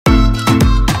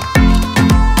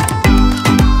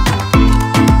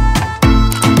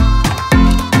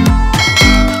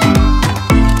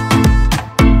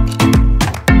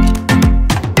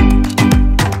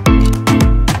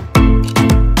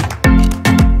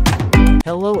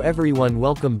Hello everyone,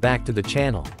 welcome back to the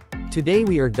channel. Today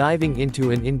we are diving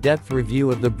into an in-depth review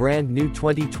of the brand new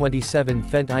 2027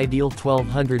 Fendt IDEAL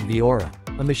 1200 VIORA,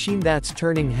 a machine that's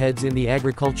turning heads in the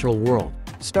agricultural world,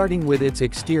 starting with its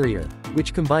exterior,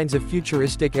 which combines a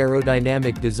futuristic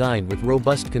aerodynamic design with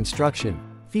robust construction,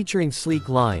 featuring sleek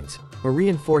lines, a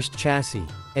reinforced chassis,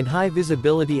 and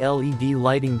high-visibility LED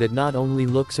lighting that not only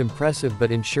looks impressive but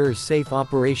ensures safe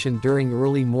operation during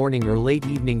early morning or late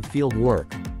evening field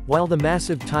work, while the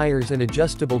massive tires and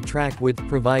adjustable track width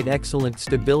provide excellent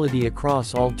stability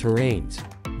across all terrains.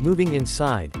 Moving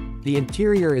inside, the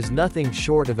interior is nothing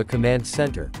short of a command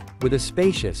center, with a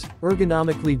spacious,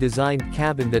 ergonomically designed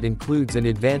cabin that includes an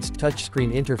advanced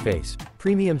touchscreen interface,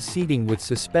 premium seating with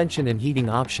suspension and heating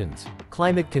options,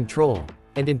 climate control,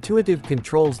 and intuitive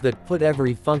controls that put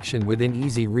every function within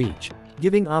easy reach,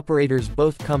 giving operators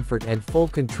both comfort and full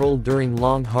control during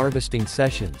long harvesting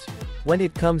sessions. When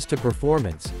it comes to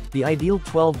performance, the IDEAL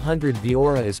 1200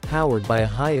 VIORA is powered by a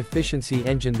high-efficiency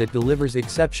engine that delivers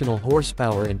exceptional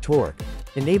horsepower and torque,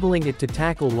 enabling it to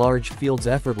tackle large fields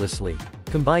effortlessly,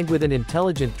 combined with an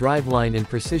intelligent driveline and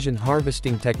precision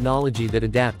harvesting technology that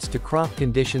adapts to crop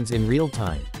conditions in real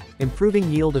time, improving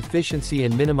yield efficiency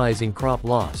and minimizing crop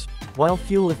loss. While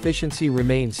fuel efficiency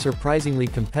remains surprisingly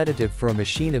competitive for a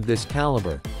machine of this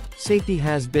caliber, safety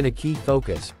has been a key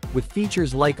focus, with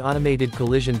features like automated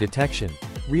collision detection,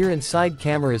 rear and side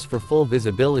cameras for full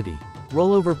visibility,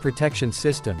 rollover protection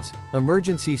systems,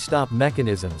 emergency stop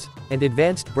mechanisms, and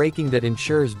advanced braking that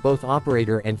ensures both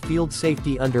operator and field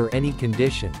safety under any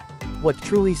condition. What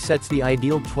truly sets the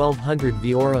IDEAL 1200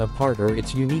 VIORA apart are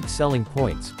its unique selling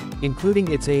points,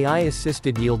 including its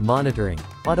AI-assisted yield monitoring,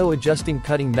 auto-adjusting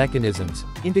cutting mechanisms,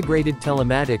 integrated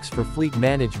telematics for fleet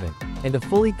management, and a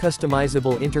fully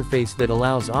customizable interface that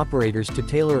allows operators to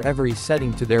tailor every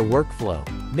setting to their workflow,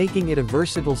 making it a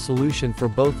versatile solution for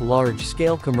both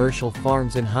large-scale commercial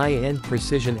farms and high-end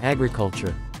precision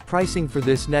agriculture. Pricing for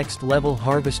this next-level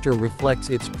harvester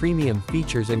reflects its premium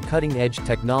features and cutting-edge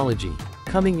technology,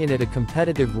 coming in at a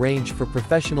competitive range for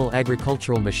professional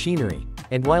agricultural machinery.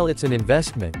 And while it's an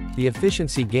investment, the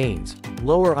efficiency gains,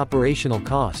 lower operational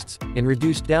costs, and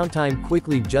reduced downtime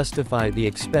quickly justify the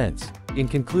expense. In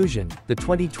conclusion, the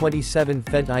 2027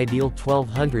 Fendt IDEAL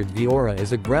 1200 VIORA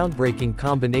is a groundbreaking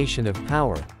combination of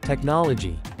power,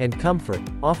 technology, and comfort,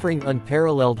 offering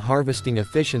unparalleled harvesting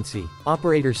efficiency,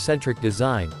 operator-centric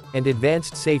design, and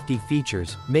advanced safety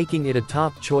features, making it a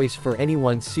top choice for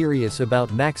anyone serious about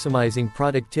maximizing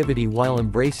productivity while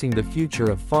embracing the future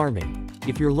of farming.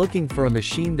 If you're looking for a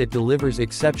machine that delivers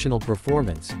exceptional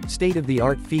performance,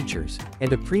 state-of-the-art features,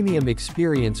 and a premium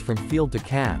experience from field to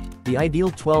cab, the IDEAL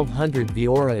 1200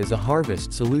 VIORA is a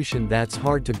harvest solution that's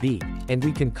hard to beat, and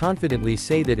we can confidently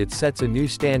say that it sets a new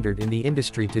standard in the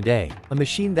industry today. A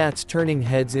machine that's turning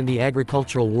heads in the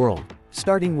agricultural world,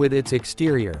 starting with its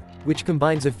exterior, which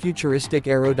combines a futuristic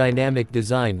aerodynamic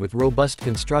design with robust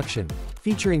construction,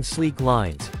 featuring sleek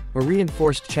lines, a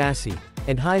reinforced chassis,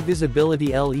 and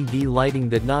high-visibility LED lighting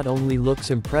that not only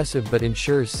looks impressive but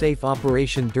ensures safe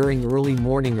operation during early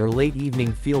morning or late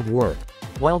evening field work,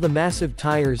 while the massive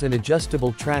tires and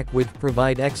adjustable track width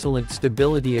provide excellent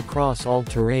stability across all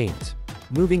terrains.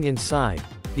 Moving inside,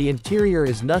 the interior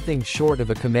is nothing short of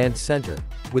a command center,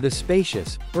 with a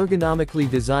spacious, ergonomically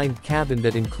designed cabin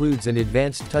that includes an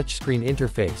advanced touchscreen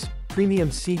interface,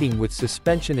 premium seating with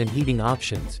suspension and heating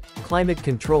options, climate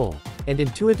control, and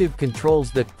intuitive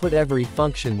controls that put every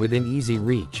function within easy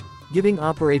reach, giving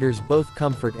operators both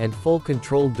comfort and full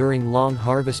control during long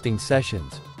harvesting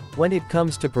sessions. When it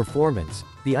comes to performance,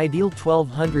 the IDEAL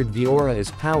 1200 VIORA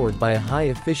is powered by a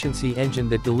high-efficiency engine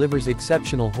that delivers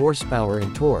exceptional horsepower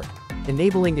and torque,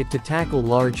 enabling it to tackle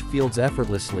large fields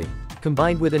effortlessly,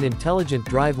 combined with an intelligent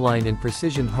driveline and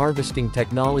precision harvesting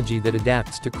technology that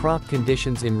adapts to crop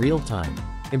conditions in real time,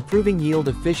 improving yield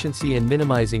efficiency and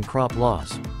minimizing crop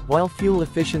loss. While fuel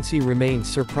efficiency remains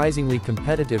surprisingly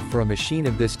competitive for a machine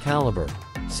of this caliber,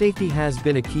 safety has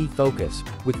been a key focus,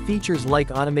 with features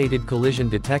like automated collision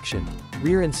detection,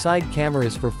 rear and side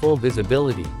cameras for full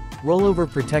visibility, rollover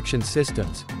protection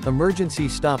systems, emergency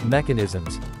stop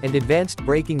mechanisms, and advanced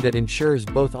braking that ensures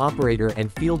both operator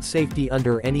and field safety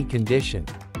under any condition.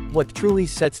 What truly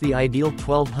sets the IDEAL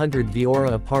 1200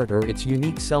 VIORA apart are its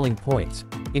unique selling points,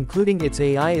 including its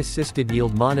AI-assisted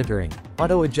yield monitoring,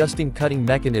 auto-adjusting cutting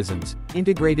mechanisms,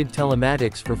 integrated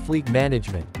telematics for fleet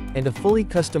management, and a fully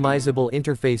customizable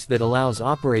interface that allows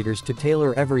operators to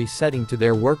tailor every setting to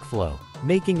their workflow,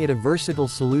 making it a versatile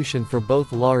solution for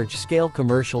both large-scale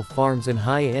commercial farms and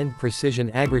high-end precision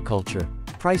agriculture.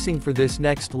 Pricing for this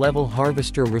next-level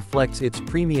harvester reflects its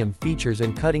premium features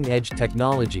and cutting-edge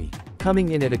technology,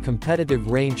 coming in at a competitive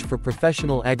range for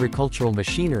professional agricultural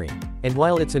machinery, and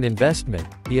while it's an investment,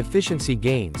 the efficiency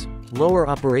gains, lower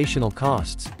operational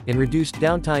costs, and reduced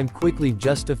downtime quickly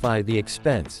justify the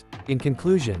expense. In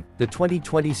conclusion, the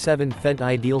 2027 Fendt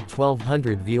IDEAL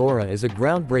 1200 VIORA is a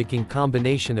groundbreaking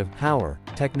combination of power,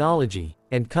 technology,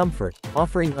 and comfort,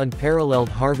 offering unparalleled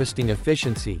harvesting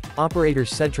efficiency,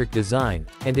 operator-centric design,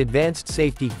 and advanced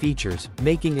safety features,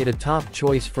 making it a top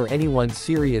choice for anyone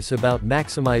serious about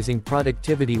maximizing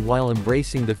productivity while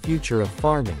embracing the future of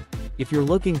farming. If you're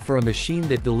looking for a machine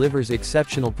that delivers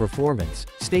exceptional performance,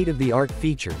 state-of-the-art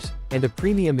features, and a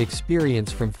premium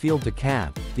experience from field to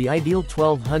cab, the IDEAL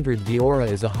 1200 VIORA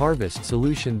is a harvest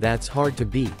solution that's hard to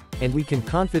beat, and we can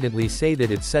confidently say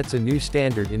that it sets a new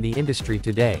standard in the industry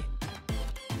today.